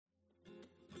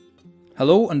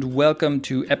Hello and welcome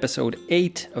to episode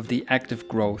 8 of the Active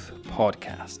Growth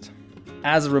podcast.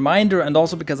 As a reminder, and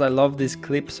also because I love this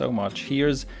clip so much,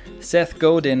 here's Seth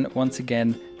Godin once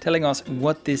again telling us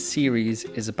what this series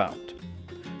is about.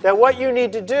 That what you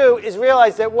need to do is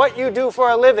realize that what you do for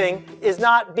a living is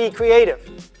not be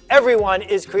creative. Everyone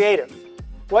is creative.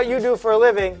 What you do for a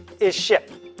living is ship.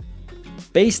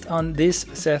 Based on this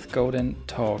Seth Godin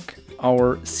talk,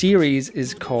 our series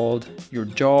is called Your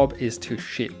Job is to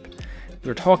Ship.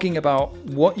 We're talking about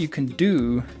what you can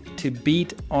do to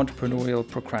beat entrepreneurial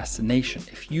procrastination.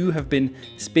 If you have been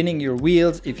spinning your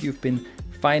wheels, if you've been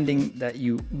finding that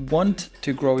you want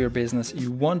to grow your business,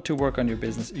 you want to work on your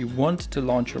business, you want to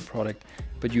launch your product,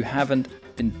 but you haven't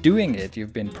been doing it,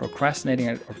 you've been procrastinating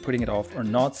it or putting it off or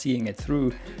not seeing it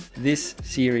through, this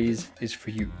series is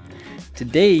for you.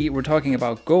 Today, we're talking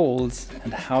about goals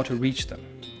and how to reach them.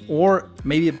 Or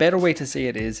maybe a better way to say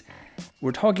it is,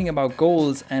 we're talking about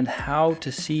goals and how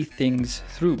to see things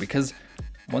through, because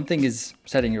one thing is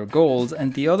setting your goals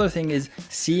and the other thing is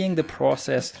seeing the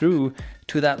process through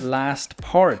to that last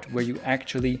part where you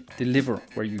actually deliver,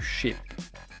 where you ship.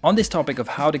 On this topic of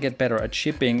how to get better at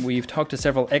shipping, we've talked to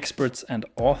several experts and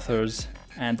authors,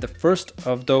 and the first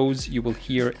of those you will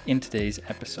hear in today's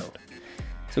episode.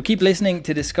 So keep listening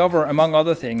to discover, among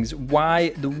other things, why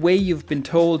the way you've been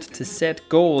told to set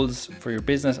goals for your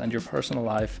business and your personal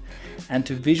life and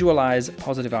to visualize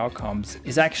positive outcomes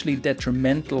is actually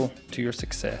detrimental to your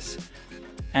success.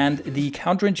 And the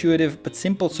counterintuitive but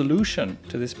simple solution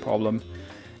to this problem,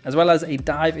 as well as a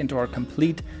dive into our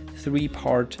complete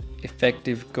 3-part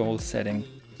effective goal setting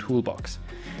toolbox.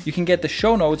 You can get the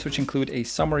show notes, which include a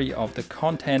summary of the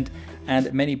content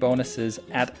and many bonuses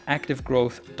at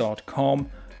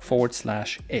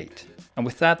activegrowth.com/8. And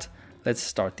with that, let's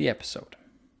start the episode.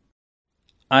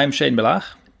 I'm Shane Belach.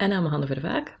 And I'm Hannah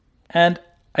Vervaak. And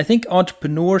I think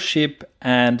entrepreneurship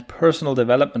and personal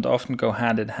development often go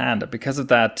hand in hand. Because of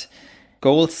that,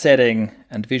 goal setting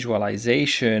and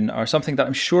visualization are something that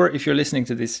I'm sure if you're listening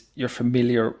to this, you're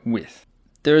familiar with.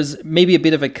 There's maybe a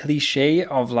bit of a cliche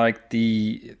of like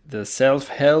the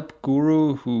self-help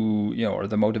guru who, or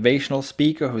the motivational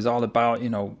speaker who's all about,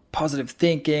 positive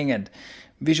thinking and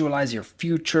visualize your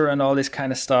future and all this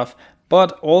kind of stuff.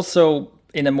 But also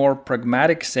in a more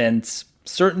pragmatic sense,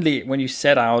 certainly when you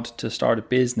set out to start a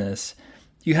business,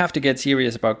 you have to get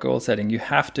serious about goal setting. You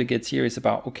have to get serious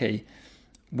about, okay,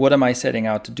 what am I setting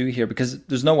out to do here? Because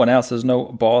there's no one else. There's no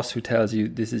boss who tells you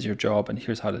this is your job and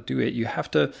here's how to do it. You have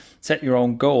to set your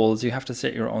own goals. You have to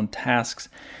set your own tasks.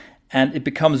 And it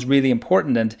becomes really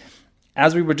important. And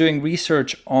as we were doing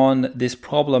research on this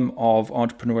problem of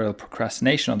entrepreneurial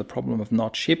procrastination, on the problem of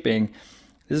not shipping,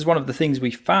 this is one of the things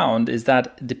we found is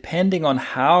that depending on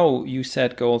how you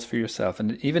set goals for yourself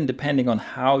and even depending on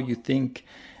how you think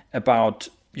about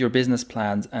your business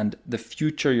plans and the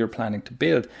future you're planning to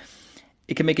build,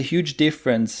 it can make a huge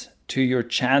difference to your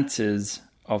chances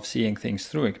of seeing things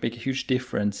through. It can make a huge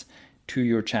difference to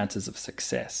your chances of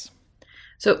success.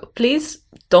 So please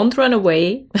don't run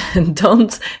away and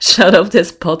don't shut off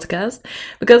this podcast,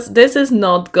 because this is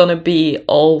not going to be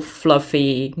all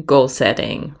fluffy goal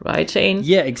setting, right, Shane?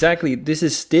 Yeah, exactly. This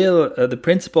is still, the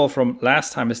principle from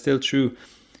last time is still true.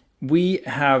 We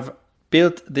have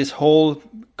built this whole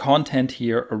content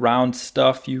here around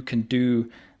stuff you can do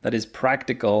that is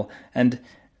practical. And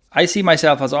I see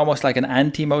myself as almost like an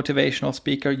anti-motivational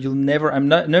speaker. I'm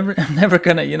never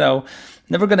gonna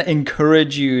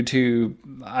encourage you to,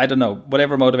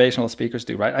 whatever motivational speakers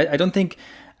do, right? I don't think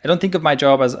of my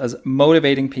job as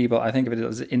motivating people. I think of it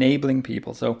as enabling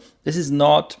people. So this is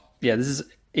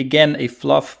again a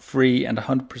fluff-free and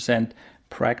 100%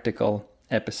 practical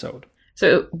episode.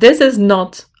 So this is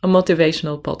not a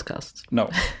motivational podcast. No.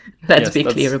 Let's be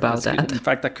clear about that. In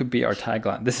fact, that could be our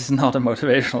tagline. This is not a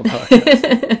motivational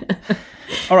podcast.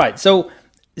 All right. So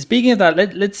speaking of that,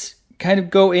 let's kind of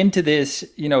go into this,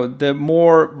 the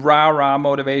more rah-rah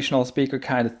motivational speaker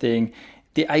kind of thing.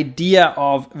 The idea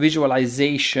of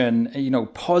visualization,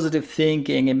 positive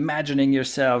thinking, imagining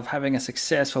yourself, having a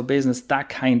successful business, that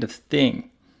kind of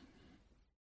thing.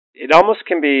 It almost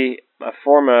can be a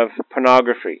form of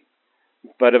pornography,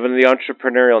 but of the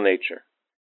entrepreneurial nature.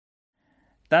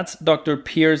 That's Dr.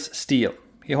 Piers Steel.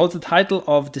 He holds the title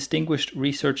of Distinguished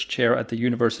Research Chair at the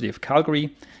University of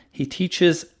Calgary. He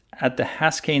teaches at the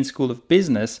Haskayne School of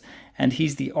Business, and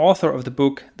he's the author of the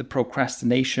book, The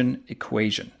Procrastination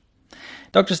Equation.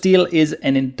 Dr. Steel is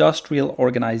an industrial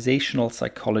organizational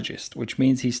psychologist, which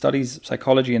means he studies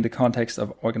psychology in the context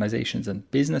of organizations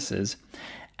and businesses.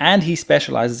 And he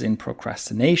specializes in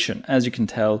procrastination, as you can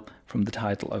tell from the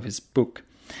title of his book.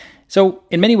 So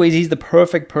in many ways, he's the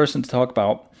perfect person to talk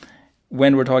about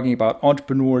when we're talking about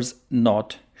entrepreneurs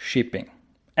not shipping.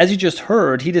 As you just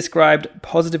heard, he described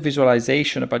positive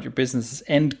visualization about your business's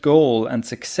end goal and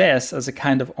success as a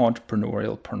kind of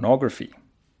entrepreneurial pornography.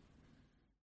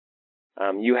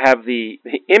 You have the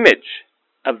image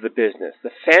of the business,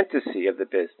 the fantasy of the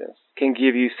business can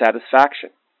give you satisfaction.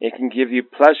 It can give you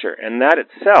pleasure, and that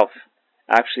itself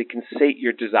actually can sate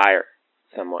your desire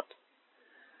somewhat.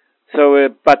 So,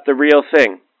 but the real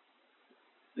thing,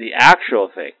 the actual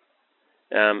thing,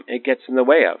 it gets in the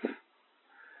way of.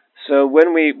 So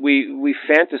when we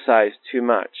fantasize too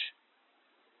much,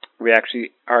 we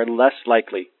actually are less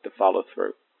likely to follow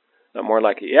through. Not more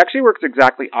likely. It actually works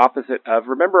exactly opposite of,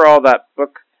 remember all that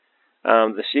book,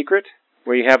 The Secret,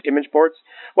 where you have image boards?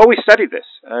 Well, we studied this.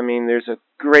 I mean, there's a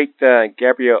great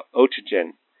Gabrielle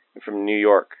Oettingen from New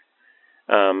York.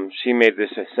 She made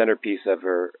this a centerpiece of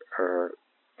her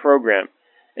program.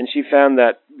 And she found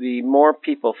that the more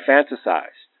people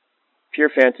fantasized, pure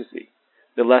fantasy,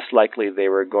 the less likely they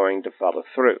were going to follow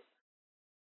through.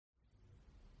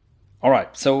 All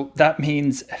right, so that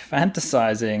means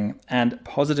fantasizing and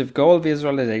positive goal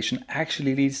visualization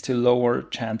actually leads to lower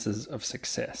chances of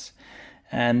success.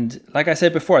 And like I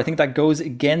said before, I think that goes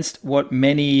against what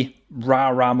many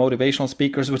rah-rah motivational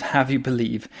speakers would have you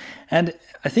believe. And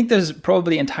I think there's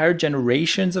probably entire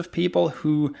generations of people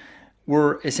who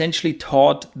were essentially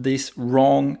taught this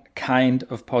wrong kind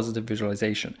of positive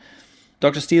visualization.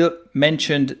 Dr. Steele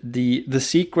mentioned the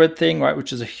secret thing, right,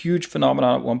 which is a huge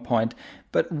phenomenon at one point.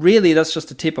 But really, that's just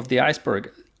the tip of the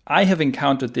iceberg. I have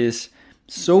encountered this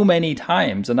so many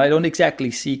times, and I don't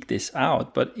exactly seek this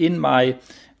out. But in my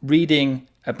reading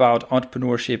about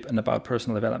entrepreneurship and about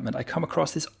personal development, I come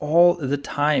across this all the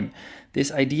time.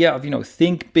 This idea of,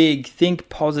 think big, think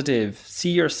positive,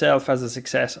 see yourself as a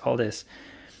success, all this.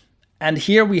 And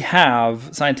here we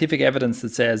have scientific evidence that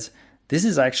says this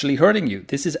is actually hurting you.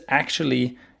 This is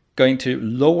actually going to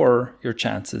lower your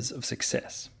chances of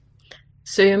success.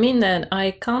 So you mean that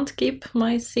I can't keep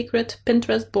my secret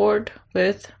Pinterest board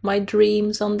with my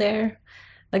dreams on there?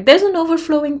 Like there's an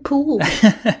overflowing pool.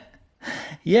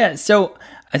 Yeah, so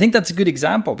I think that's a good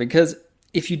example, because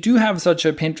if you do have such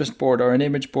a Pinterest board or an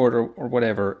image board or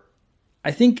whatever, I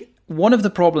think one of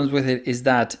the problems with it is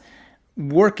that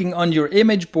working on your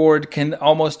image board can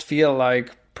almost feel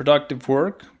like productive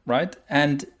work, right?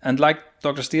 And like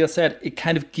Dr. Steele said, it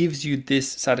kind of gives you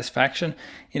this satisfaction.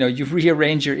 You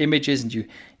rearrange your images and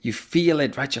you feel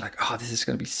it, right? You're like, oh, this is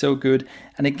going to be so good.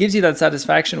 And it gives you that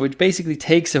satisfaction, which basically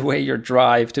takes away your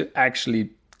drive to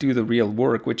actually do the real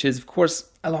work, which is, of course,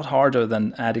 a lot harder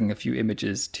than adding a few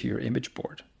images to your image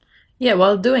board. Yeah,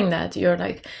 while doing that, you're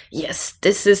like, yes,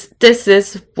 this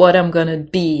is what I'm gonna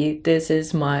be. This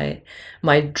is my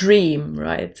dream,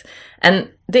 right?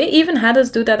 And they even had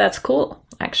us do that at school,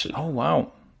 actually. Oh,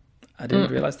 wow. I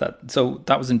didn't realize that. So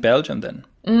that was in Belgium then?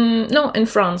 No, in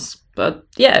France. But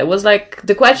yeah, it was like,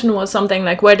 the question was something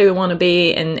like, where do you want to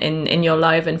be in your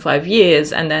life in 5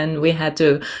 years? And then we had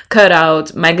to cut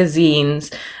out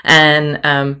magazines. And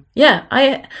I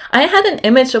had an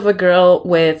image of a girl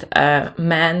with a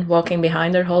man walking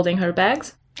behind her holding her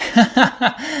bags.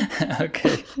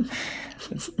 Okay.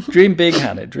 Dream big,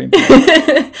 Hannah, dream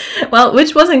big. Well,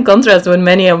 which was in contrast with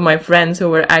many of my friends who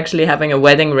were actually having a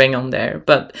wedding ring on there.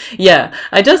 But yeah,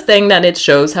 I just think that it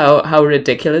shows how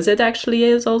ridiculous it actually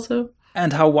is also.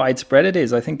 And how widespread it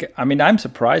is. I'm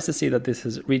surprised to see that this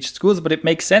has reached schools, but it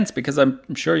makes sense because I'm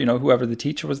sure, whoever the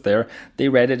teacher was there, they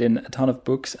read it in a ton of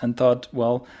books and thought,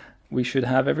 well, we should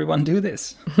have everyone do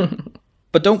this.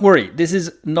 But don't worry, this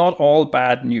is not all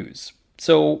bad news.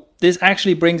 So this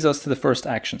actually brings us to the first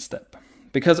action step.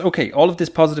 Because, okay, all of this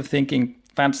positive thinking,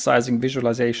 fantasizing,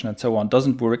 visualization, and so on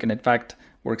doesn't work, and in fact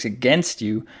works against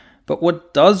you. But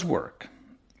what does work?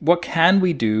 What can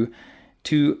we do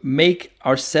to make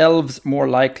ourselves more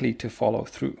likely to follow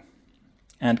through?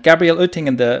 And Gabrielle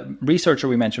Oettingen, the researcher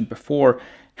we mentioned before,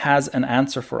 has an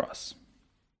answer for us.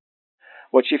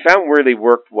 What she found really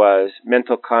worked was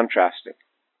mental contrasting.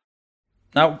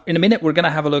 Now, in a minute, we're going to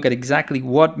have a look at exactly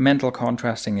what mental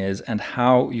contrasting is and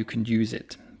how you can use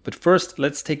it. But first,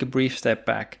 let's take a brief step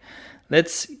back.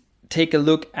 Let's take a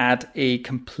look at a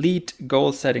complete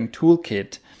goal-setting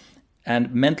toolkit,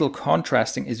 and mental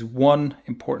contrasting is one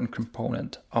important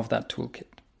component of that toolkit.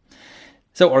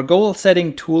 So our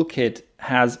goal-setting toolkit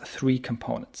has 3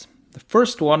 components. The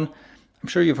first one, I'm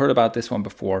sure you've heard about this one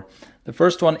before. The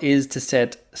first one is to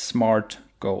set SMART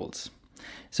goals.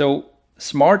 So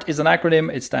SMART is an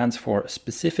acronym. It stands for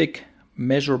specific,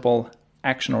 measurable,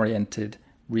 action-oriented,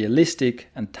 realistic,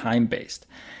 and time-based.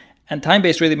 And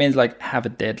time-based really means like have a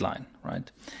deadline,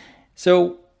 right?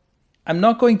 So I'm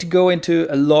not going to go into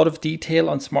a lot of detail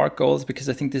on SMART goals because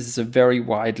I think this is a very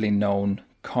widely known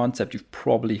concept. You've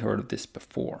probably heard of this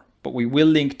before, but we will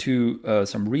link to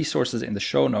some resources in the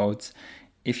show notes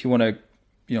if you want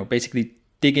to, basically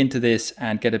dig into this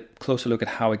and get a closer look at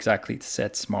how exactly to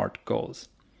set SMART goals.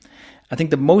 I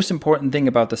think the most important thing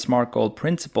about the SMART goal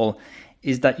principle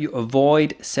is that you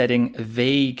avoid setting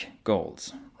vague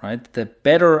goals, right? The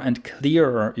better and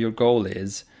clearer your goal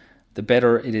is, the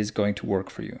better it is going to work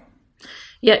for you.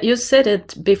 Yeah, you said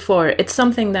it before. It's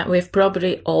something that we've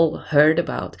probably all heard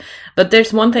about. But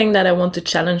there's one thing that I want to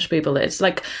challenge people. It's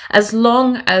like, as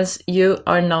long as you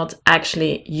are not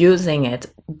actually using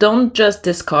it, don't just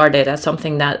discard it as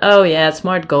something that, oh yeah,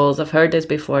 SMART goals, I've heard this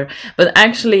before, but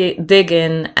actually dig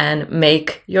in and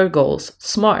make your goals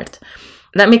SMART.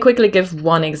 Let me quickly give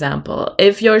one example.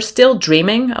 If you're still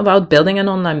dreaming about building an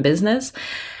online business,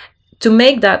 to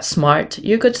make that SMART,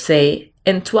 you could say,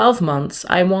 in 12 months,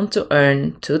 I want to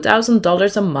earn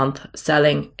 $2,000 a month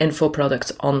selling info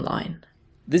products online.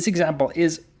 This example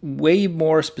is way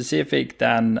more specific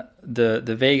than the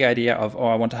vague idea of,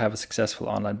 I want to have a successful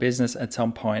online business at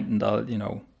some point and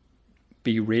I'll,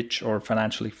 be rich or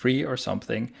financially free or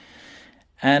something.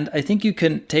 And I think you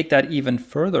can take that even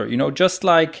further, just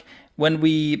like when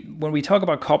we talk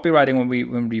about copywriting,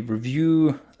 when we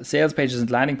review sales pages and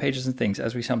landing pages and things,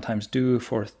 as we sometimes do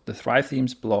for the Thrive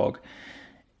Themes blog,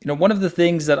 one of the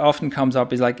things that often comes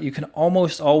up is like, you can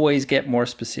almost always get more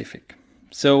specific.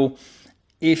 So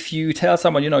if you tell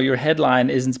someone, your headline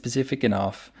isn't specific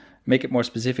enough, make it more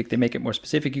specific, they make it more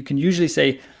specific, you can usually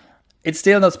say, it's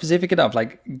still not specific enough,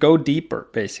 like go deeper,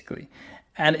 basically.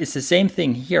 And it's the same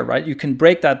thing here, right? You can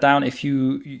break that down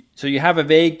so you have a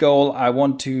vague goal, I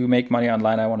want to make money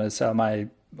online, I want to sell my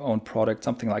own product,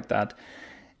 something like that.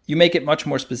 You make it much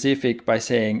more specific by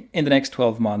saying, in the next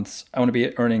 12 months, I want to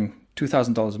be earning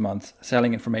 $2,000 a month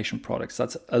selling information products.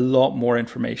 That's a lot more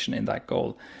information in that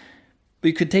goal. But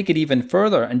you could take it even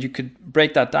further and you could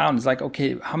break that down. It's like,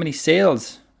 okay, how many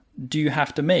sales do you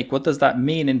have to make? What does that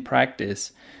mean in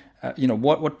practice?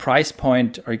 What price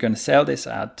point are you going to sell this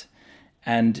at?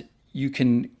 And you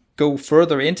can go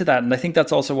further into that. And I think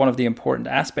that's also one of the important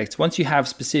aspects. Once you have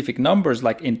specific numbers,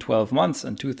 like in 12 months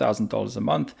and $2,000 a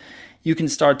month, you can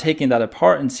start taking that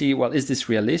apart and see, well, is this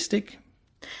realistic?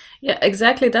 Yeah,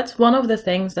 exactly. That's one of the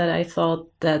things that I thought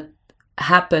that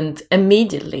happened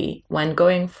immediately when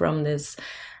going from this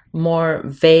more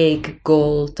vague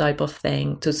goal type of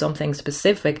thing to something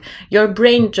specific. Your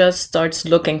brain just starts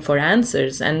looking for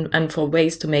answers and for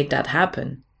ways to make that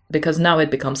happen, because now it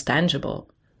becomes tangible.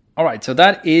 All right, so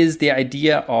that is the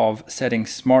idea of setting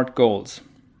SMART goals.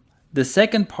 The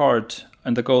second part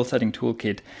in the goal setting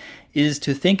toolkit is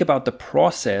to think about the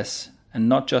process and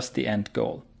not just the end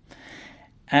goal.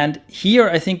 And here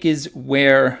I think is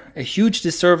where a huge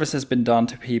disservice has been done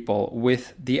to people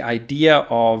with the idea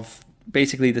of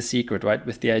basically the secret, right?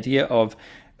 With the idea of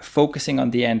focusing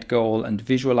on the end goal and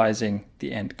visualizing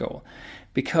the end goal.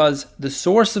 Because the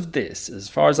source of this, as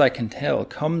far as I can tell,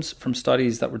 comes from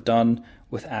studies that were done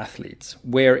with athletes,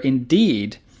 where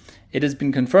indeed it has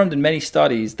been confirmed in many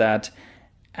studies that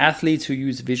athletes who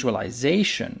use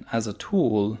visualization as a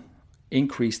tool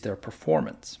increase their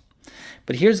performance.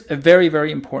 But here's a very,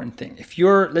 very important thing. If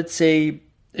you're, let's say,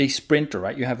 a sprinter,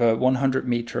 right? You have a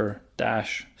 100-meter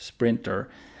dash sprinter.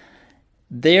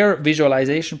 Their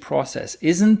visualization process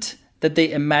isn't that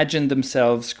they imagine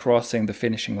themselves crossing the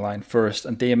finishing line first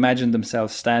and they imagine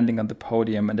themselves standing on the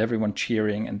podium and everyone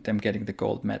cheering and them getting the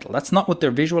gold medal. That's not what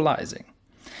they're visualizing.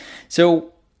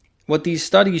 So what these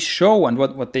studies show and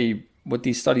what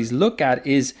these studies look at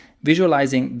is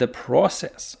visualizing the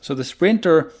process. So the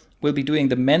sprinter will be doing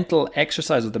the mental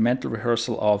exercise or the mental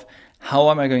rehearsal of,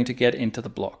 how am I going to get into the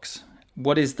blocks?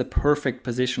 What is the perfect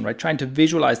position, right? Trying to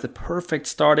visualize the perfect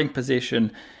starting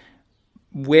position.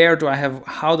 How do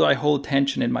I hold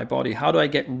tension in my body? How do I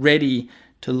get ready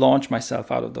to launch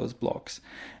myself out of those blocks?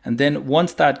 And then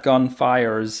once that gun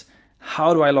fires,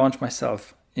 how do I launch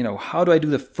myself? How do I do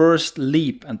the first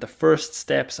leap and the first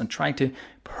steps, and trying to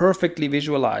perfectly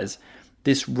visualize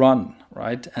this run,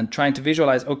 right? And trying to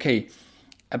visualize, okay,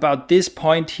 about this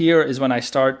point here is when I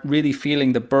start really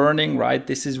feeling the burning, right?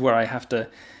 This is where I have to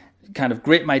kind of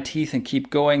grit my teeth and keep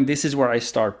going. This is where I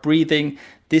start breathing.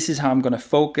 This is how I'm going to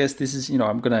focus. This is,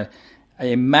 I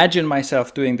imagine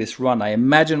myself doing this run. I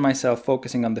imagine myself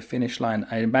focusing on the finish line.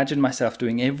 I imagine myself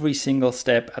doing every single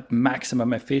step at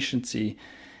maximum efficiency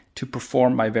to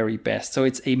perform my very best. So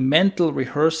it's a mental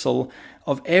rehearsal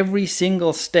of every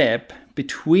single step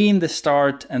between the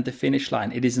start and the finish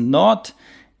line. It is not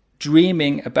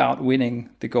dreaming about winning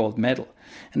the gold medal.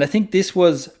 And I think this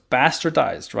was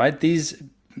bastardized, right? These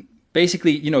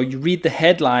basically, you read the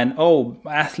headline, oh,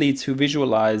 athletes who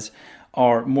visualize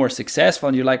are more successful.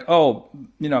 And you're like, oh,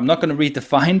 I'm not going to read the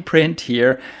fine print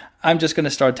here. I'm just going to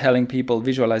start telling people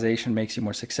visualization makes you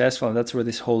more successful. And that's where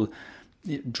this whole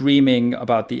dreaming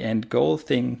about the end goal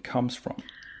thing comes from.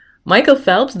 Michael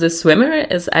Phelps, the swimmer,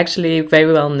 is actually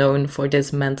very well known for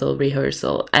this mental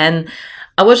rehearsal. And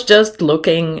I was just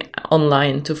looking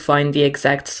online to find the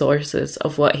exact sources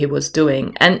of what he was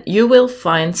doing. And you will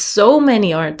find so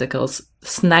many articles,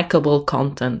 snackable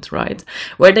content, right?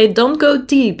 Where they don't go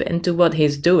deep into what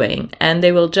he's doing. And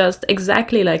they will just,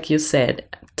 exactly like you said,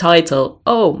 title,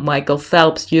 oh, Michael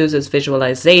Phelps uses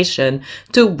visualization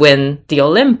to win the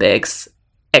Olympics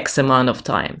X amount of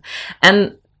time.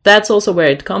 And that's also where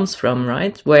it comes from,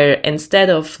 right? Where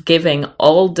instead of giving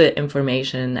all the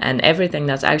information and everything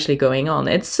that's actually going on,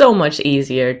 it's so much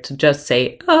easier to just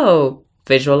say, oh,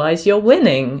 visualize you're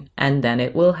winning, and then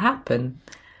it will happen.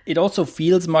 It also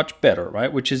feels much better,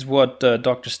 right? Which is what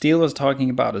Dr. Steele was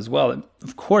talking about as well.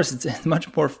 Of course, it's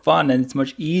much more fun and it's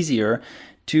much easier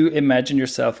to imagine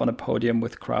yourself on a podium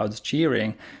with crowds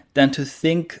cheering than to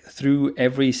think through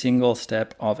every single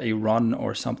step of a run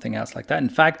or something else like that. In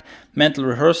fact, mental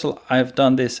rehearsal, I've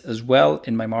done this as well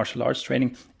in my martial arts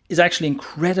training, is actually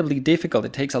incredibly difficult.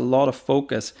 It takes a lot of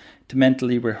focus to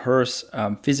mentally rehearse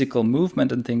physical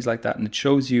movement and things like that. And it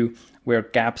shows you where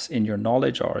gaps in your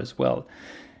knowledge are as well.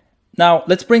 Now,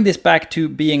 let's bring this back to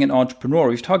being an entrepreneur.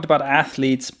 We've talked about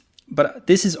athletes, but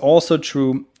this is also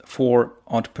true for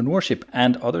entrepreneurship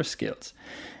and other skills.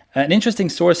 An interesting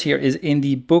source here is in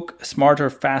the book Smarter,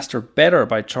 Faster, Better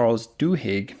by Charles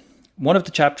Duhigg. One of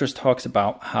the chapters talks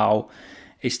about how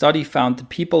a study found that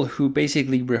people who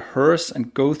basically rehearse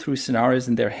and go through scenarios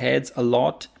in their heads a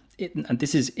lot, and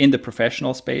this is in the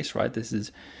professional space, right? This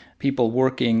is people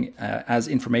working as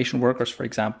information workers, for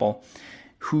example,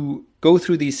 who go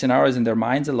through these scenarios in their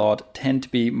minds a lot, tend to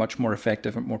be much more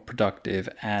effective and more productive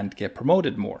and get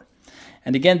promoted more.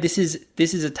 And again, this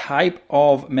is a type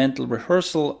of mental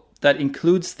rehearsal that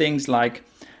includes things like,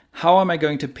 how am I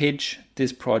going to pitch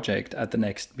this project at the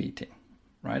next meeting,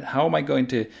 right? How am I going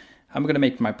to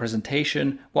make my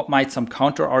presentation? What might some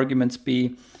counter arguments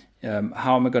be?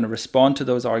 How am I going to respond to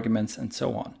those arguments, and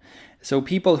so on? So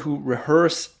people who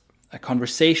rehearse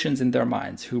conversations in their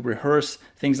minds, who rehearse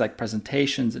things like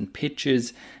presentations and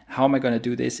pitches, how am I going to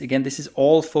do this? Again, this is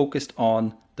all focused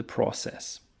on the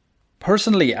process.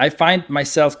 Personally, I find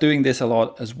myself doing this a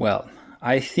lot as well.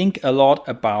 I think a lot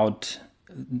about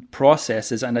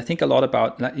processes, and I think a lot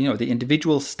about the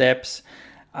individual steps.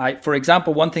 For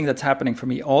example, one thing that's happening for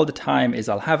me all the time is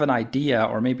I'll have an idea,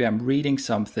 or maybe I'm reading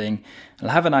something, I'll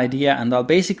have an idea and I'll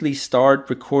basically start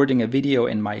recording a video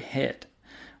in my head,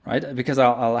 right? Because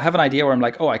I'll have an idea where I'm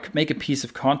like, oh, I could make a piece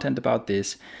of content about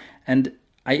this. And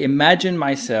I imagine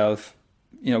myself,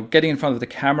 getting in front of the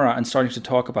camera and starting to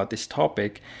talk about this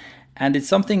topic. And it's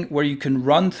something where you can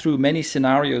run through many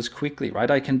scenarios quickly, right?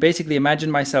 I can basically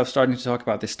imagine myself starting to talk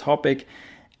about this topic,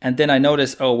 and then I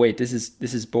notice, oh wait, this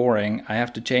is boring. I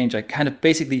have to change.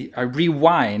 I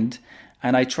rewind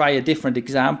and I try a different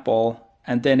example,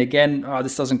 and then again, oh,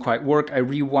 this doesn't quite work. I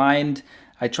rewind.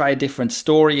 I try a different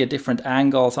story, a different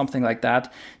angle, something like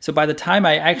that. So by the time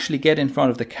I actually get in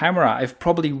front of the camera, I've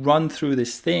probably run through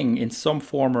this thing in some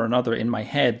form or another in my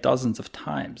head dozens of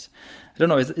times. I don't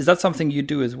know, is that something you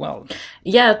do as well?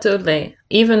 Yeah, totally.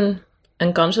 Even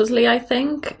unconsciously, I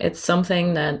think it's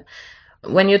something that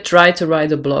when you try to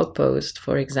write a blog post,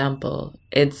 for example,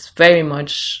 it's very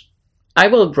much, I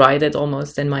will write it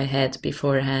almost in my head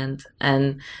beforehand.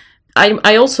 And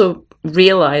I also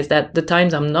realize that the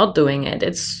times I'm not doing it,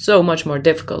 it's so much more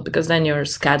difficult because then you're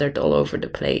scattered all over the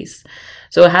place.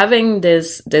 So having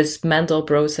this mental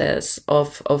process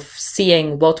of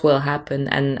seeing what will happen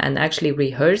and actually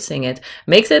rehearsing it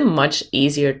makes it much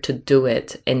easier to do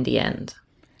it in the end.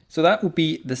 So that would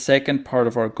be the second part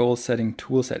of our goal setting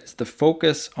tool set, is the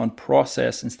focus on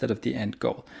process instead of the end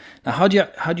goal. Now, how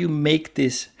do you make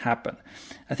this happen?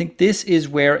 I think this is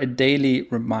where a daily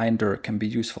reminder can be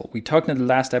useful. We talked in the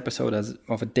last episode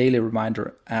of a daily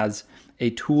reminder as a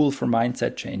tool for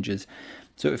mindset changes.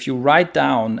 So if you write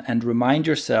down and remind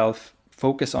yourself,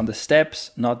 focus on the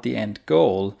steps, not the end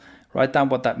goal, write down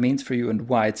what that means for you and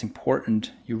why it's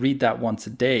important. You read that once a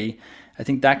day. I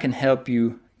think that can help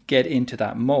you get into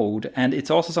that mode. And it's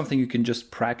also something you can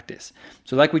just practice.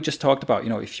 So like we just talked about,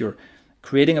 if you're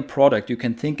creating a product, you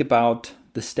can think about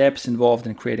the steps involved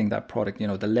in creating that product,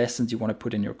 the lessons you want to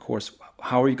put in your course,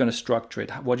 how are you going to structure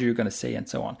it, what are you going to say, and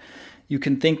so on. You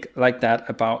can think like that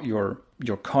about your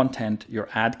content, your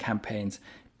ad campaigns,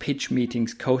 pitch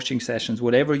meetings, coaching sessions,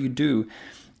 whatever you do.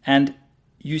 And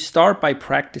you start by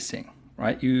practicing,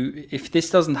 right? If this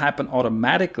doesn't happen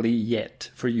automatically yet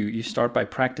for you, you start by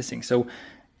practicing. So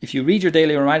if you read your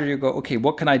daily reminder, you go, okay,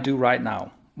 what can I do right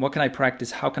now? What can I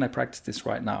practice? How can I practice this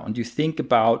right now? And you think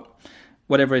about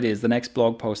whatever it is, the next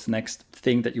blog post, the next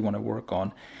thing that you want to work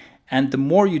on. And the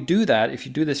more you do that, if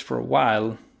you do this for a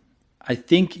while, I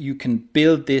think you can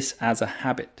build this as a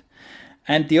habit.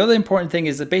 And the other important thing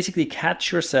is that basically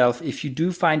catch yourself, if you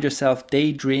do find yourself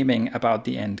daydreaming about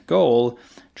the end goal,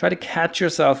 try to catch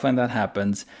yourself when that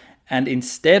happens. And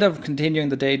instead of continuing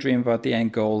the daydream about the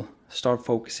end goal, start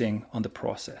focusing on the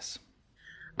process.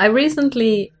 I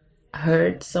recently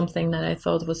heard something that I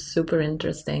thought was super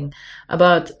interesting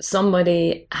about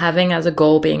somebody having as a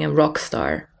goal being a rock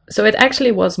star. So it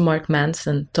actually was Mark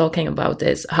Manson talking about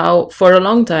this, how for a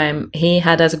long time he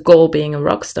had as a goal being a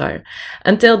rock star.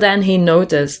 Until then he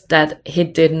noticed that he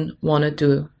didn't want to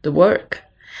do the work.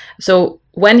 So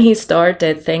when he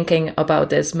started thinking about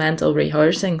this mental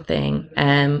rehearsing thing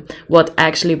and what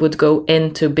actually would go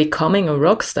into becoming a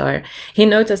rock star, he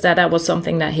noticed that that was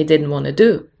something that he didn't want to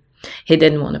do. He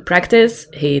didn't want to practice,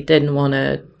 he didn't want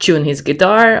to tune his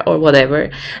guitar or whatever.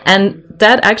 And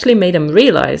that actually made him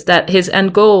realize that his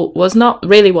end goal was not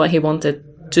really what he wanted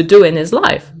to do in his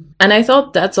life. And I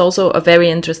thought that's also a very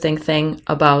interesting thing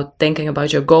about thinking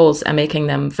about your goals and making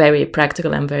them very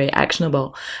practical and very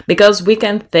actionable. Because we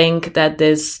can think that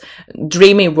this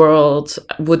dreamy world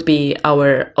would be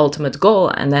our ultimate goal.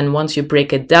 And then once you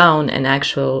break it down in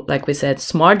actual, like we said,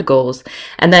 SMART goals,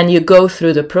 and then you go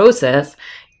through the process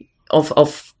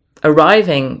of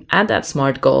arriving at that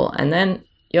SMART goal, and then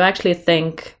you actually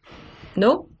think,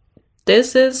 no,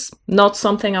 this is not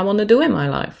something I want to do in my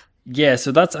life. Yeah,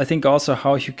 so that's, I think, also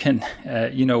how you can,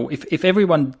 if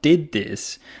everyone did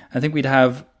this, I think we'd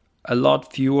have a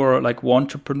lot fewer like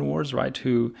entrepreneurs, right,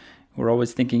 who were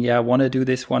always thinking, yeah, I want to do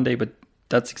this one day, but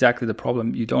that's exactly the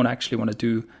problem. You don't actually want to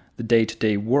do the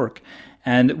day-to-day work.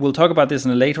 And we'll talk about this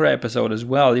in a later episode as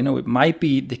well. It might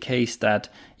be the case that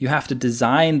you have to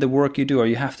design the work you do, or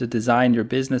you have to design your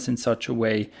business in such a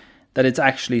way that it's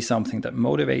actually something that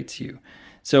motivates you.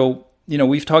 So,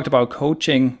 we've talked about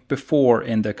coaching before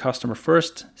in the Customer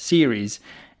First series.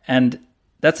 And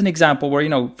that's an example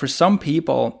where, for some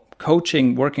people,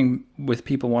 coaching, working with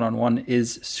people one-on-one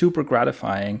is super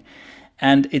gratifying.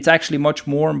 And it's actually much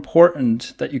more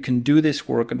important that you can do this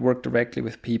work and work directly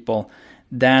with people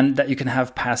than that you can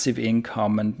have passive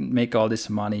income and make all this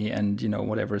money and,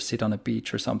 whatever, sit on a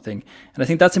beach or something. And I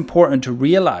think that's important to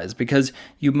realize, because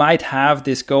you might have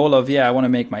this goal of, I want to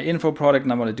make my info product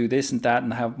and I want to do this and that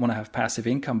and want to have passive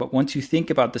income. But once you think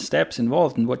about the steps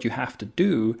involved and what you have to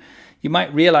do, you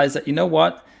might realize that,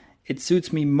 it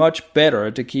suits me much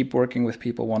better to keep working with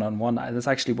people one-on-one. That's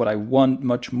actually what I want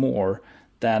much more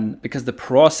than, because the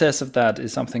process of that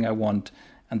is something I want,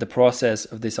 and the process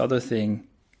of this other thing,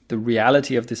 the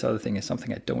reality of this other thing, is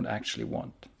something I don't actually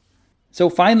want. So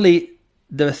finally,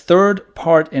 the third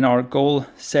part in our goal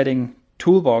setting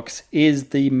toolbox is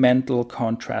the mental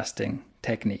contrasting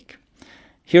technique.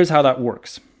 Here's how that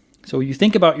works. So you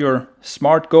think about your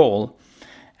SMART goal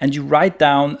and you write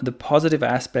down the positive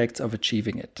aspects of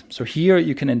achieving it. So here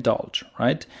you can indulge,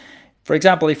 right? For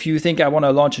example, if you think I want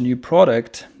to launch a new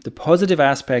product, the positive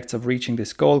aspects of reaching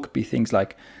this goal could be things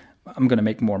like, I'm going to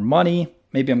make more money.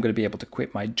 Maybe I'm going to be able to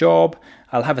quit my job.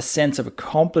 I'll have a sense of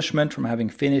accomplishment from having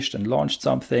finished and launched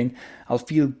something. I'll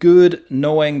feel good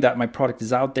knowing that my product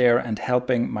is out there and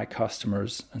helping my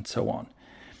customers, and so on.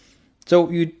 So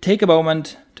you take a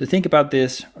moment to think about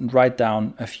this and write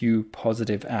down a few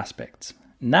positive aspects.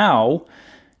 Now,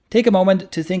 take a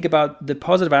moment to think about the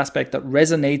positive aspect that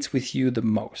resonates with you the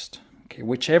most. Okay,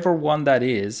 whichever one that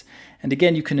is. And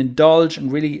again, you can indulge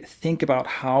and really think about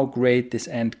how great this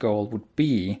end goal would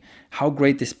be, how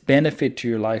great this benefit to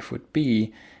your life would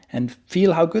be, and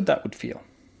feel how good that would feel.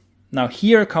 Now,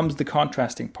 here comes the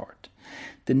contrasting part.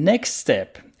 The next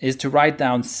step is to write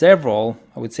down several,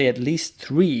 I would say at least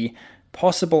 3,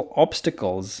 possible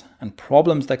obstacles and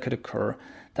problems that could occur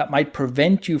that might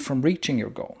prevent you from reaching your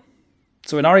goal.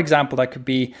 So in our example, that could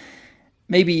be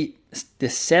maybe the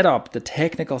setup, the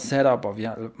technical setup of,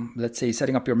 let's say,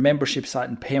 setting up your membership site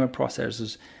and payment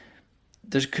processes.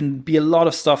 There can be a lot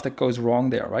of stuff that goes wrong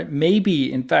there, right?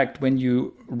 Maybe, in fact, when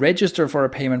you register for a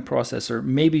payment processor,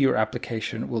 maybe your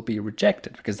application will be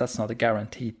rejected, because that's not a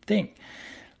guaranteed thing.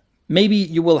 Maybe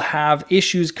you will have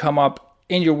issues come up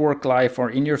in your work life or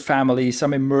in your family,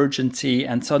 some emergency,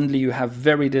 and suddenly you have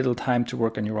very little time to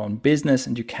work on your own business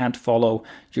and you can't follow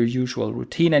your usual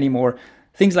routine anymore.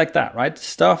 Things like that, right?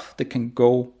 Stuff that can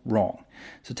go wrong.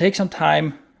 So take some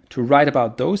time to write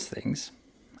about those things.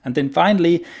 And then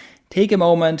finally, take a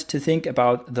moment to think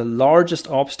about the largest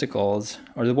obstacles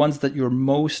or the ones that you're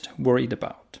most worried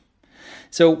about.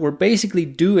 So we're basically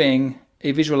doing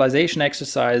a visualization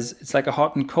exercise. It's like a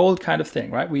hot and cold kind of thing,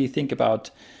 right? We think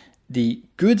about the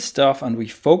good stuff and we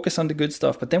focus on the good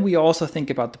stuff, but then we also think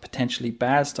about the potentially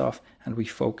bad stuff and we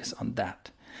focus on that.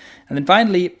 And then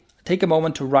finally, take a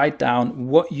moment to write down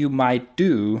what you might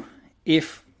do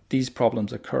if these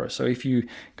problems occur. So if you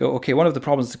go, okay, one of the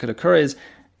problems that could occur is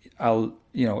I'll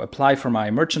apply for my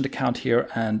merchant account here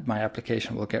and my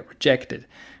application will get rejected.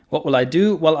 What will I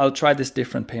do? Well, I'll try this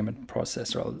different payment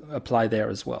process, or I'll apply there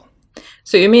as well.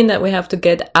 So you mean that we have to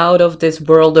get out of this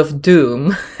world of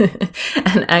doom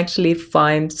and actually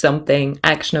find something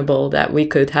actionable that we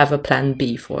could have a plan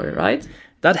B for, right?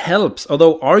 That helps,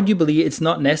 although arguably it's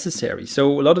not necessary.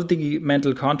 So a lot of the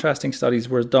mental contrasting studies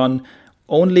were done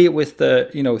only with the,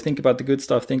 think about the good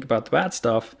stuff, think about the bad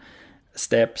stuff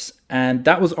steps. And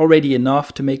that was already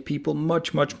enough to make people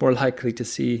much, much more likely to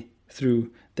see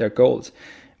through their goals.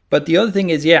 But the other thing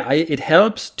is, it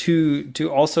helps to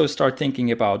also start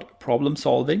thinking about problem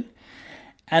solving.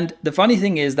 And the funny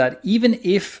thing is that even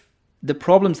if the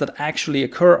problems that actually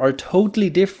occur are totally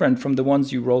different from the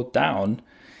ones you wrote down,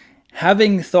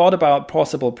 having thought about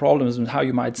possible problems and how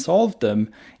you might solve them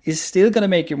is still going to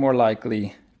make you more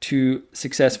likely to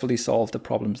successfully solve the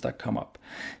problems that come up.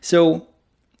 So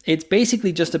it's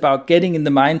basically just about getting in the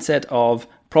mindset of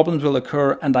problems will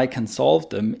occur and I can solve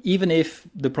them, even if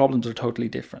the problems are totally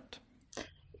different.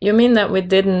 You mean that we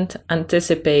didn't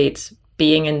anticipate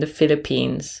being in the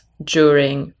Philippines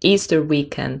during Easter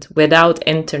weekend without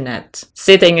internet,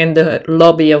 sitting in the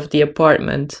lobby of the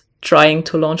apartment, trying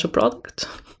to launch a product?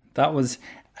 That was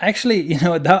actually,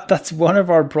 that's one of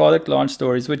our product launch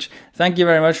stories, which thank you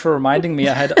very much for reminding me.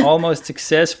 I had almost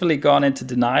successfully gone into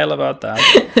denial about that.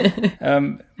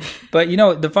 But,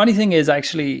 the funny thing is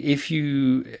actually, if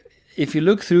you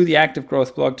look through the Active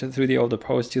Growth blog through the older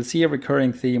posts, you'll see a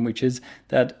recurring theme, which is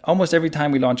that almost every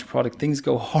time we launch a product, things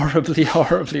go horribly,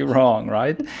 horribly wrong,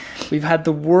 right? We've had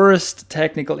the worst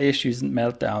technical issues and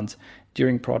meltdowns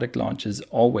during product launches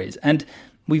always. And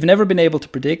we've never been able to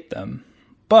predict them.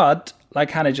 But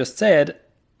like Hannah just said,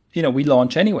 we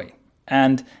launch anyway.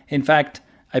 And in fact,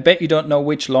 I bet you don't know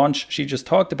which launch she just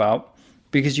talked about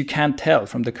because you can't tell.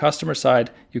 From the customer side,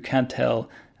 you can't tell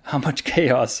how much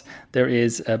chaos there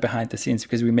is behind the scenes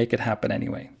because we make it happen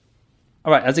anyway.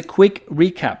 All right, as a quick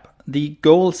recap, the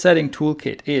goal setting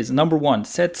toolkit is number 1,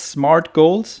 set SMART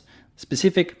goals,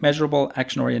 specific, measurable,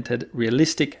 action-oriented,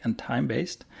 realistic, and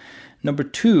time-based. Number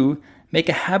 2, make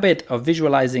a habit of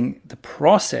visualizing the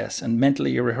process and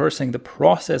mentally rehearsing the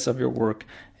process of your work,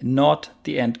 not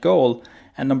the end goal.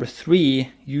 And number 3,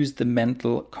 use the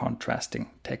mental contrasting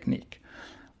technique.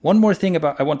 One more thing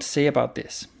I want to say about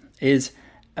this is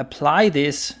apply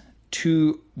this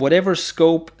to whatever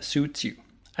scope suits you.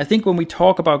 I think when we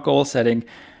talk about goal setting,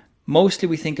 mostly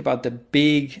we think about the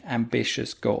big,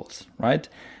 ambitious goals, right?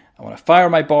 I want to fire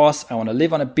my boss. I want to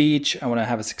live on a beach. I want to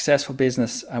have a successful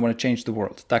business. I want to change the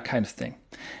world, that kind of thing.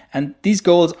 And these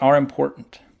goals are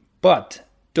important, but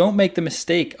don't make the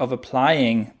mistake of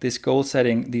applying these goal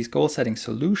setting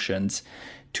solutions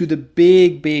to the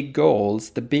big, big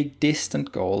goals, the big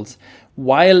distant goals,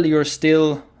 while you're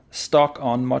still stuck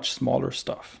on much smaller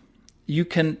stuff. You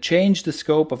can change the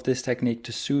scope of this technique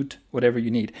to suit whatever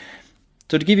you need.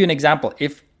 So to give you an example,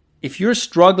 if you're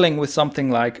struggling with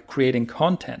something like creating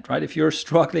content, right? If you're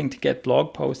struggling to get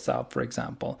blog posts out, for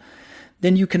example,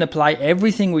 then you can apply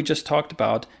everything we just talked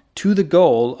about to the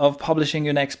goal of publishing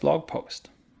your next blog post.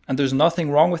 And there's nothing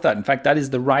wrong with that. In fact, that is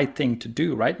the right thing to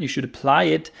do, right? You should apply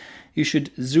it. You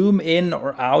should zoom in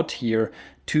or out here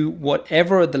to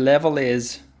whatever the level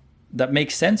is that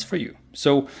makes sense for you.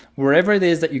 So wherever it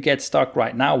is that you get stuck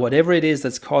right now, whatever it is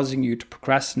that's causing you to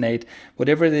procrastinate,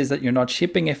 whatever it is that you're not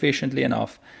shipping efficiently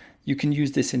enough, you can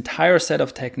use this entire set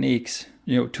of techniques,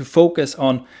 to focus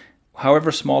on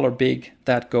however small or big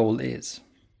that goal is.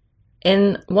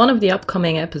 In one of the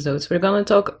upcoming episodes, we're going to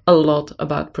talk a lot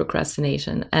about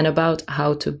procrastination and about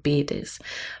how to beat this.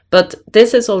 But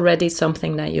this is already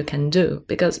something that you can do,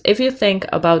 because if you think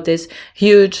about this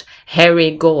huge,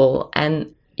 hairy goal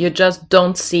and you just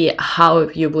don't see how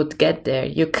you would get there,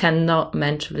 you cannot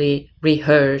mentally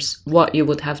rehearse what you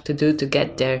would have to do to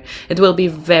get there. It will be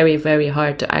very, very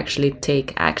hard to actually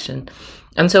take action.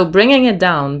 And so bringing it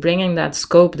down, bringing that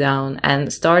scope down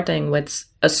and starting with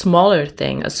a smaller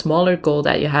thing, a smaller goal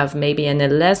that you have maybe in a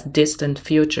less distant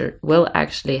future will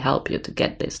actually help you to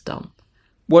get this done.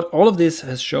 What all of this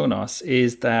has shown us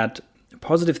is that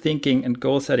positive thinking and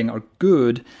goal setting are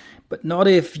good, but not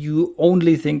if you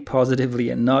only think positively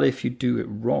and not if you do it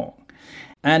wrong.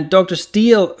 And Dr.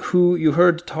 Steele, who you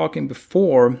heard talking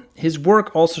before, his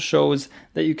work also shows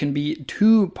that you can be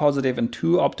too positive and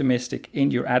too optimistic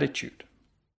in your attitude.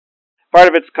 Part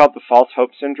of it's called the false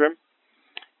hope syndrome.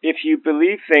 If you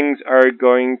believe things are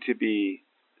going to be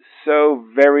so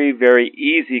very, very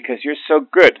easy because you're so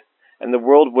good and the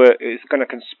world is going to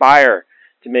conspire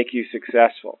to make you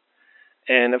successful.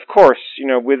 And of course,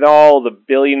 with all the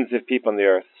billions of people on the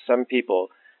earth, some people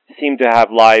seem to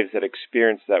have lives that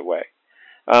experience that way.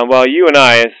 While you and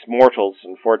I, as mortals,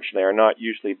 unfortunately, are not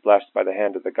usually blessed by the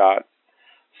hand of the gods.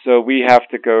 So we have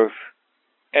to go,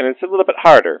 and it's a little bit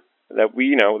harder, that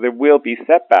there will be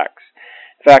setbacks.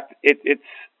 In fact,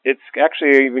 it's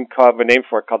actually even called a name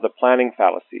for it called the planning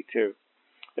fallacy, too.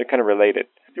 They're kind of related.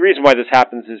 The reason why this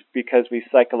happens is because we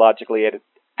psychologically edit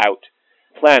out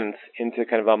plans into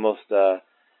kind of almost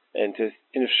into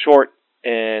short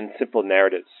and simple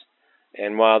narratives.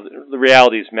 And while the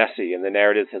reality is messy and the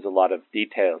narrative has a lot of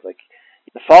details, like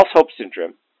the false hope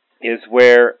syndrome is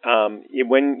where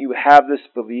when you have this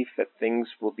belief that things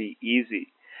will be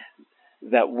easy,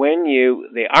 that when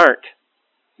they aren't,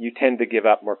 you tend to give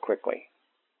up more quickly.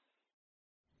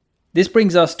 This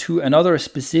brings us to another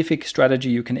specific strategy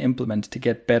you can implement to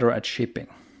get better at shipping.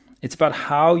 It's about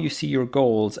how you see your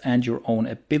goals and your own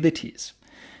abilities.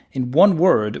 In one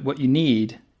word, what you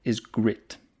need is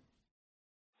grit.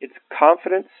 It's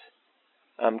confidence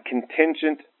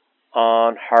contingent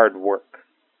on hard work.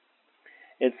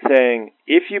 It's saying,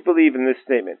 if you believe in this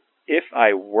statement, if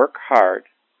I work hard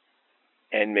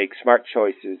and make smart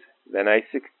choices, then I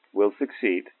will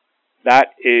succeed. That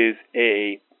is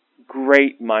a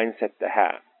great mindset to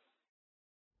have.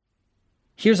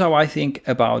 Here's how I think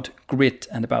about grit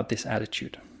and about this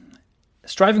attitude.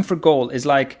 Striving for goal is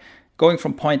like going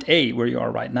from point A, where you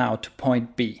are right now, to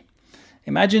point B.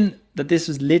 Imagine that this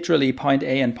is literally point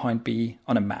A and point B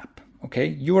on a map. Okay,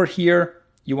 you are here,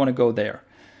 you want to go there.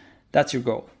 That's your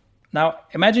goal. Now,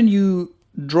 imagine you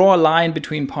draw a line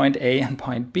between point A and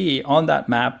point B on that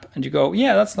map, and you go,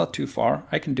 yeah, that's not too far.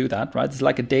 I can do that, right? It's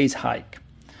like a day's hike.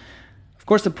 Of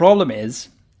course, the problem is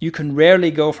you can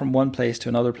rarely go from one place to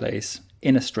another place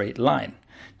in a straight line.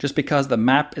 Just because the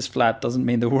map is flat doesn't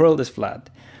mean the world is flat.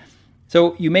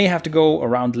 So you may have to go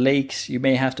around lakes, you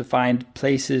may have to find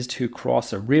places to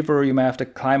cross a river, you may have to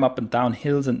climb up and down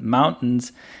hills and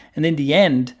mountains, and in the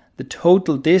end, the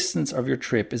total distance of your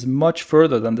trip is much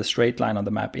further than the straight line on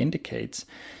the map indicates.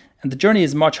 And the journey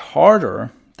is much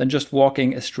harder than just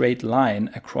walking a straight line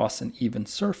across an even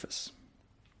surface.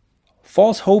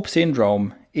 False hope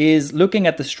syndrome is looking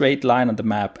at the straight line on the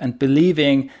map and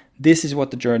believing this is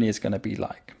what the journey is going to be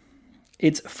like.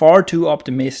 It's far too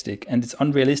optimistic, and it's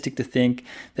unrealistic to think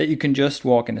that you can just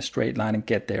walk in a straight line and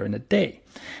get there in a day.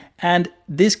 And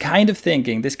this kind of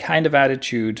thinking, this kind of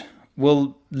attitude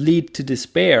will lead to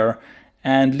despair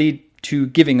and lead to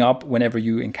giving up whenever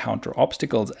you encounter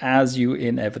obstacles, as you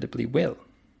inevitably will.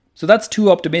 So that's too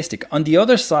optimistic. On the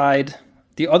other side,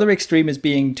 the other extreme is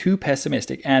being too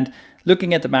pessimistic and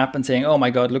looking at the map and saying, oh my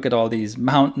God, look at all these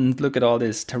mountains, look at all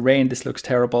this terrain, this looks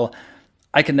terrible.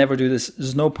 I can never do this.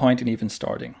 There's no point in even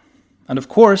starting. And of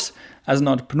course, as an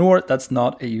entrepreneur, that's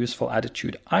not a useful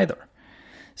attitude either.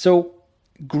 So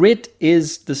grit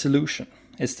is the solution.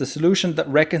 It's the solution that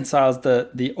reconciles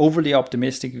the overly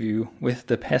optimistic view with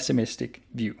the pessimistic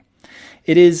view.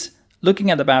 It is looking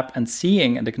at the map and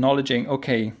seeing and acknowledging,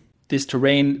 okay, this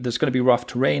terrain, there's going to be rough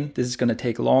terrain. This is going to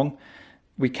take long.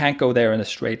 We can't go there in a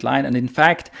straight line. And in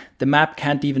fact, the map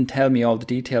can't even tell me all the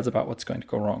details about what's going to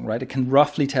go wrong, right? It can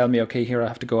roughly tell me, okay, here I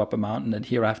have to go up a mountain and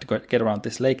here I have to get around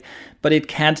this lake. But it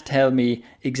can't tell me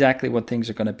exactly what things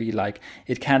are going to be like.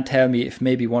 It can't tell me if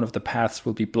maybe one of the paths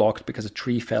will be blocked because a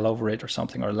tree fell over it or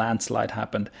something, or a landslide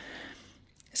happened.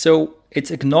 So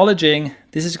it's acknowledging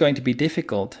this is going to be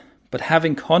difficult, but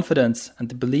having confidence and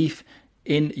the belief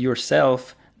in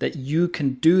yourself that you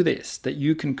can do this, that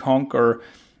you can conquer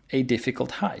a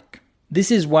difficult hike.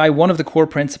 This is why one of the core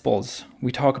principles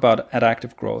we talk about at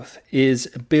Active Growth is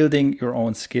building your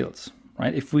own skills,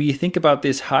 right? If we think about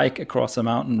this hike across a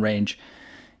mountain range,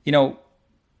 the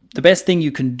best thing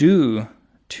you can do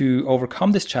to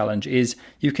overcome this challenge is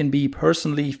you can be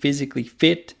personally, physically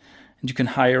fit, and you can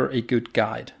hire a good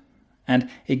guide. And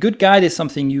a good guide is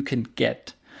something you can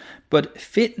get, but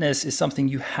fitness is something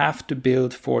you have to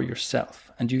build for yourself.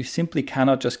 And you simply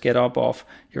cannot just get up off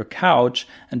your couch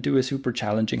and do a super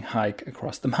challenging hike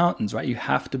across the mountains, right? You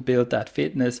have to build that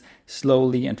fitness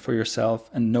slowly and for yourself,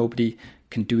 and nobody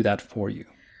can do that for you.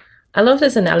 I love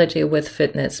this analogy with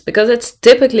fitness because it's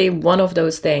typically one of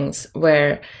those things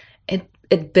where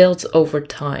it builds over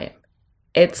time.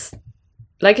 It's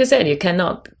like you said, you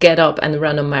cannot get up and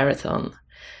run a marathon.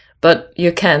 but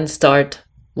you can start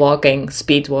walking,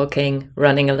 speed walking,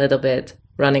 running a little bit,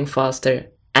 running faster,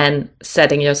 and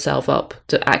setting yourself up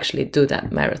to actually do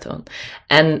that marathon.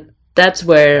 And that's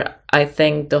where I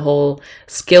think the whole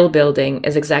skill building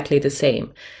is exactly the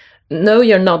same. No,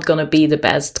 you're not going to be the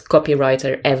best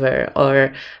copywriter ever,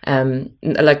 or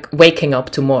like waking up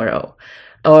tomorrow,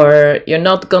 or you're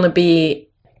not going to be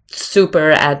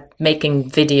super at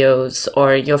making videos,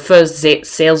 or your first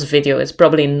sales video is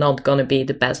probably not going to be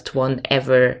the best one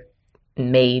ever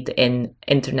made in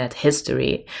internet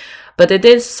history. But it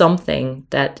is something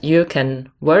that you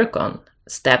can work on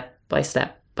step by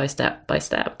step by step by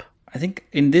step. I think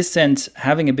in this sense,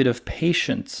 having a bit of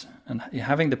patience and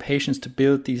having the patience to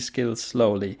build these skills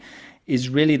slowly is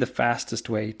really the fastest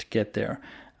way to get there.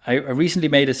 I recently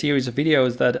made a series of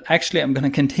videos that actually I'm going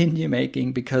to continue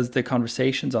making because the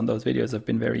conversations on those videos have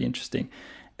been very interesting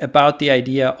about the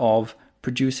idea of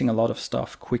producing a lot of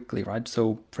stuff quickly, right?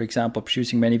 So, for example,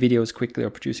 producing many videos quickly or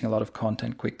producing a lot of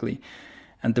content quickly.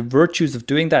 And the virtues of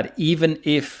doing that, even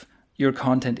if your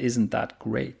content isn't that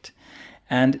great.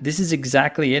 And this is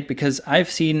exactly it, because I've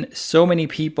seen so many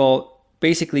people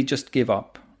basically just give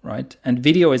up, right? And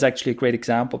video is actually a great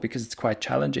example because it's quite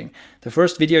challenging. The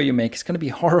first video you make is going to be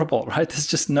horrible, right? There's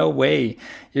just no way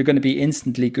you're going to be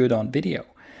instantly good on video.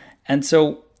 And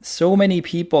so many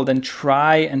people then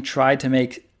try to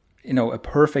make, a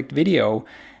perfect video,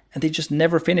 and they just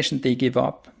never finish and they give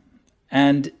up.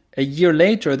 And a year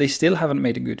later, they still haven't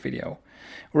made a good video.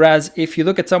 Whereas if you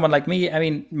look at someone like me, I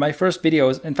mean, my first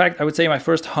videos, in fact, I would say my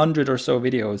first 100 or so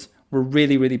videos were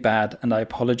really, really bad. And I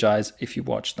apologize if you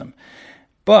watched them.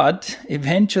 But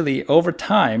eventually, over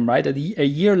time, right, a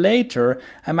year later,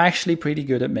 I'm actually pretty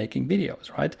good at making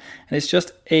videos, right? And it's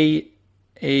just a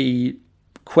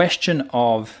question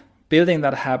of building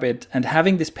that habit and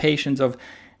having this patience of,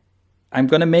 I'm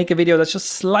going to make a video that's just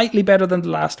slightly better than the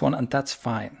last one, and that's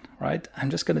fine, right? I'm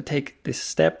just going to take this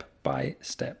step by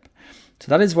step. So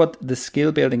that is what the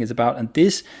skill building is about. And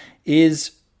this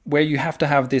is where you have to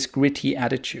have this gritty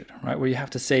attitude, right? Where you have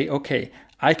to say, okay,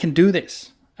 I can do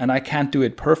this, and I can't do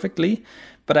it perfectly,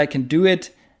 but I can do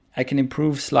it, I can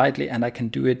improve slightly, and I can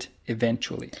do it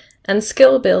eventually. And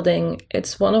skill building,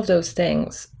 it's one of those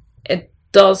things. It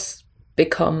does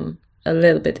become a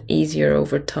little bit easier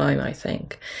over time, I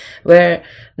think. Where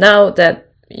now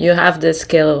that you have the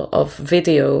skill of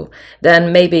video,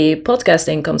 then maybe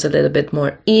podcasting comes a little bit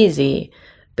more easy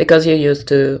because you're used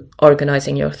to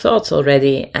organizing your thoughts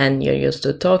already and you're used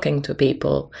to talking to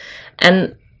people.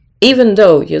 And even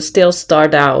though you still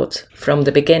start out from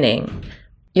the beginning,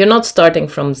 you're not starting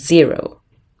from zero.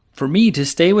 For me, to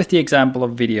stay with the example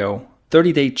of video,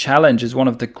 30-day challenge is one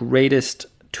of the greatest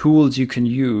tools you can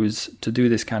use to do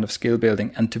this kind of skill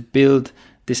building and to build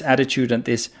this attitude and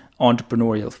this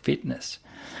entrepreneurial fitness.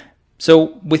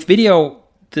 So with video,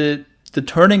 the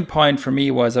turning point for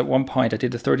me was at one point I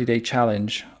did a 30-day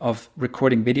challenge of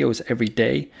recording videos every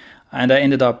day, and I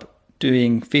ended up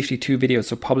doing 52 videos,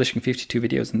 so publishing 52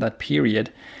 videos in that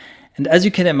period. And as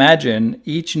you can imagine,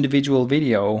 each individual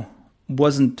video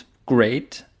wasn't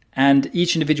great, and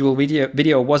each individual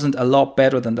video wasn't a lot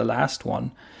better than the last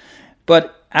one.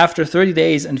 But after 30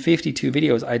 days and 52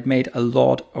 videos, I'd made a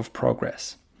lot of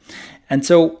progress. And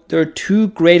so there are two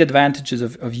great advantages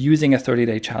of using a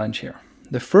 30-day challenge here.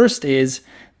 The first is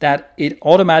that it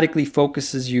automatically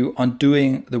focuses you on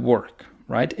doing the work,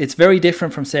 right? It's very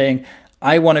different from saying,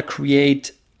 I want to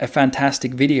create a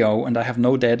fantastic video and I have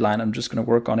no deadline. I'm just going to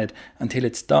work on it until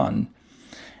it's done.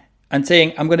 And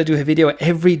saying, I'm going to do a video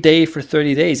every day for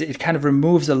 30 days, it kind of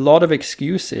removes a lot of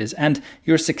excuses. And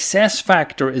your success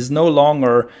factor is no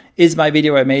longer, is my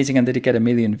video amazing and did it get 1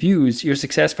 million views? Your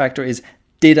success factor is,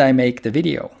 did I make the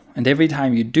video? And every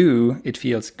time you do, it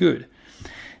feels good.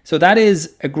 So that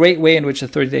is a great way in which the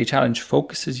 30-day challenge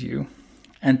focuses you.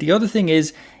 And the other thing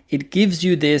is, it gives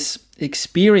you this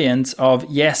experience of,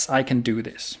 yes, I can do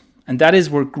this. And that is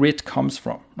where grit comes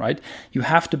from, right? You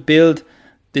have to build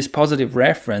this positive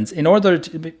reference in order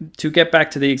to get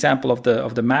back to the example of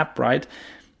the map, right?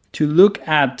 To look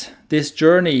at this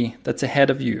journey that's ahead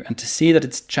of you and to see that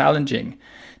it's challenging,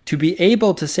 to be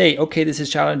able to say, okay, this is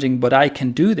challenging, but I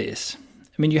can do this.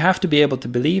 I mean, you have to be able to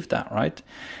believe that, right?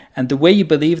 And the way you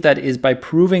believe that is by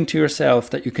proving to yourself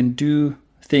that you can do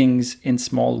things in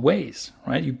small ways,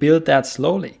 right? You build that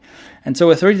slowly. And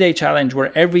so a 30-day challenge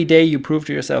where every day you prove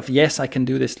to yourself, yes, I can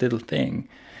do this little thing,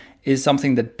 is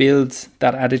something that builds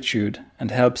that attitude and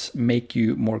helps make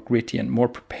you more gritty and more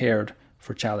prepared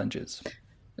for challenges.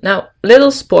 Now,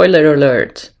 little spoiler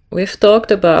alert. We've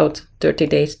talked about 30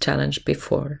 Days Challenge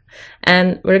before.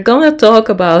 And we're gonna talk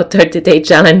about 30-day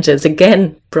challenges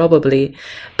again, probably,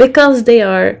 because they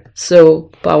are so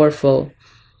powerful.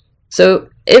 So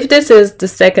if this is the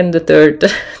second, the third,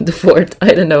 the fourth,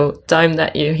 I don't know, time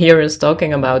that you hear us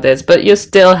talking about this, but you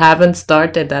still haven't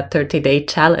started that 30-day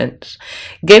challenge,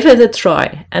 give it a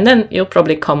try, and then you'll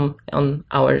probably come on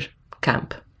our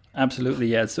camp. Absolutely,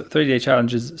 yeah. So 30-day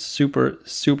challenge is super,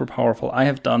 super powerful. I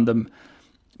have done them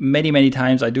many, many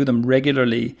times. I do them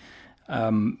regularly,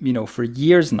 for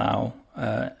years now.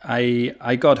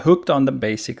 I got hooked on them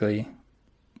basically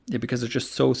because they're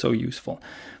just so, so useful.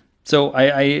 So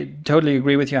I totally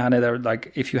agree with you, Hannah. That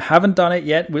like if you haven't done it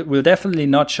yet, we'll definitely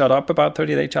not shut up about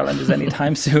 30-day challenges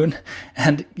anytime soon.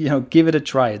 And give it a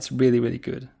try. It's really, really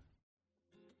good.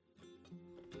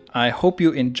 I hope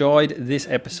you enjoyed this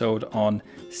episode on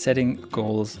setting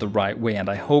goals the right way, and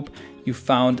I hope you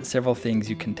found several things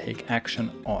you can take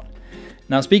action on.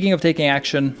 Now, speaking of taking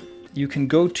action, you can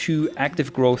go to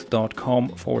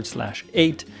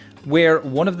activegrowth.com/8, where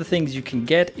one of the things you can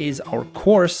get is our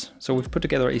course. So we've put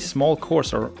together a small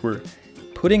course, or we're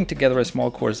putting together a small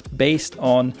course based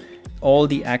on all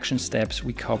the action steps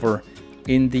we cover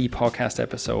in the podcast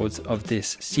episodes of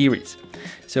this series.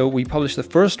 So we published the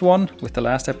first one with the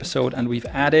last episode, and we've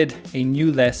added a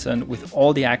new lesson with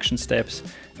all the action steps,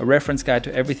 a reference guide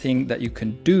to everything that you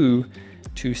can do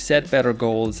to set better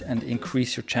goals and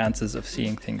increase your chances of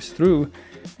seeing things through.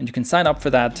 And you can sign up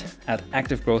for that at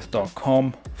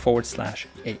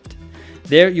activegrowth.com/8.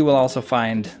 There you will also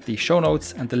find the show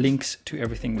notes and the links to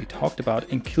everything we talked about,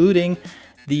 including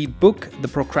the book, The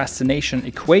Procrastination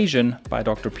Equation by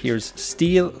Dr. Piers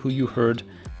Steel, who you heard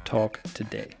talk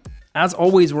today. As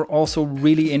always, we're also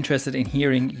really interested in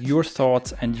hearing your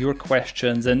thoughts and your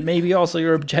questions, and maybe also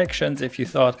your objections if you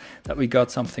thought that we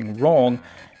got something wrong.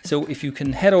 So if you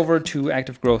can head over to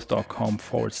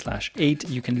activegrowth.com/8,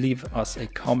 you can leave us a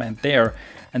comment there.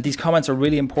 And these comments are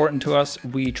really important to us.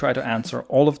 We try to answer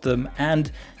all of them,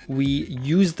 and we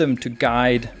use them to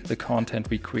guide the content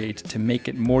we create to make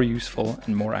it more useful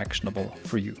and more actionable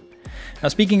for you. Now,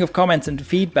 speaking of comments and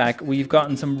feedback, we've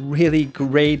gotten some really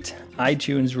great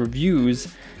iTunes reviews,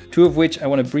 two of which I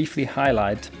want to briefly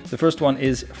highlight. The first one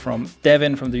is from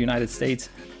Devin from the United States,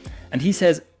 and he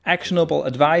says, "Actionable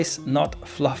advice, not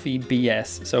fluffy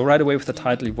BS." So right away with the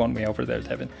title, you won me over there,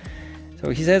 Devin. So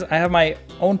he says, "I have my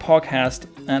own podcast,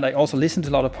 and I also listen to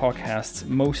a lot of podcasts,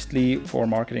 mostly for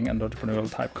marketing and entrepreneurial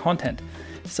type content.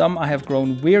 Some I have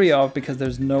grown weary of because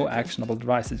there's no actionable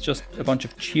advice. It's just a bunch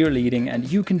of cheerleading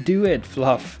and you can do it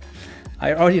fluff.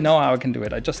 I already know how I can do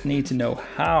it. I just need to know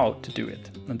how to do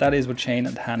it. And that is what Shane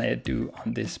and Hannah do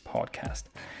on this podcast."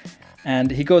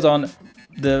 And he goes on,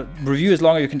 the review is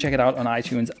longer. You can check it out on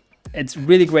iTunes. It's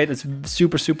really great. It's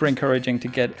super, super encouraging to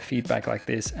get feedback like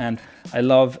this. And I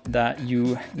love that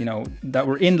that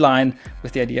we're in line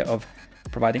with the idea of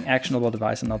providing actionable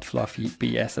advice and not fluffy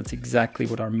BS. That's exactly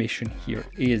what our mission here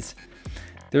is.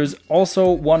 There's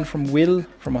also one from Will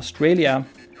from Australia,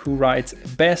 who writes,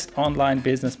 "Best online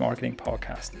business marketing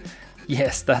podcast."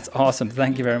 Yes, that's awesome.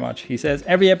 Thank you very much. He says,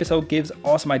 "Every episode gives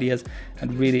awesome ideas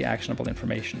and really actionable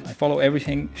information. I follow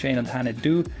everything Shane and Hannah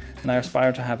do, and I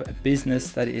aspire to have a business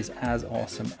that is as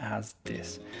awesome as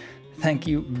this." Thank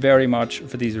you very much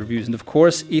for these reviews. And of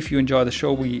course, if you enjoy the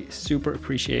show, we super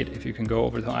appreciate if you can go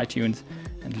over to iTunes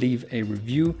and leave a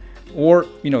review. Or,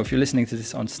 if you're listening to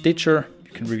this on Stitcher,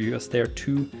 you can review us there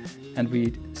too. And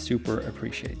we'd super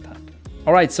appreciate that.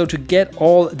 All right, so to get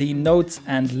all the notes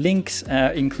and links,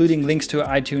 including links to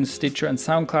iTunes, Stitcher, and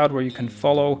SoundCloud, where you can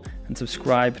follow and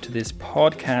subscribe to this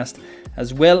podcast,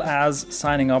 as well as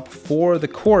signing up for the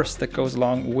course that goes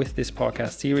along with this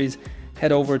podcast series,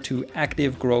 head over to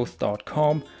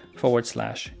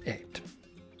activegrowth.com/8.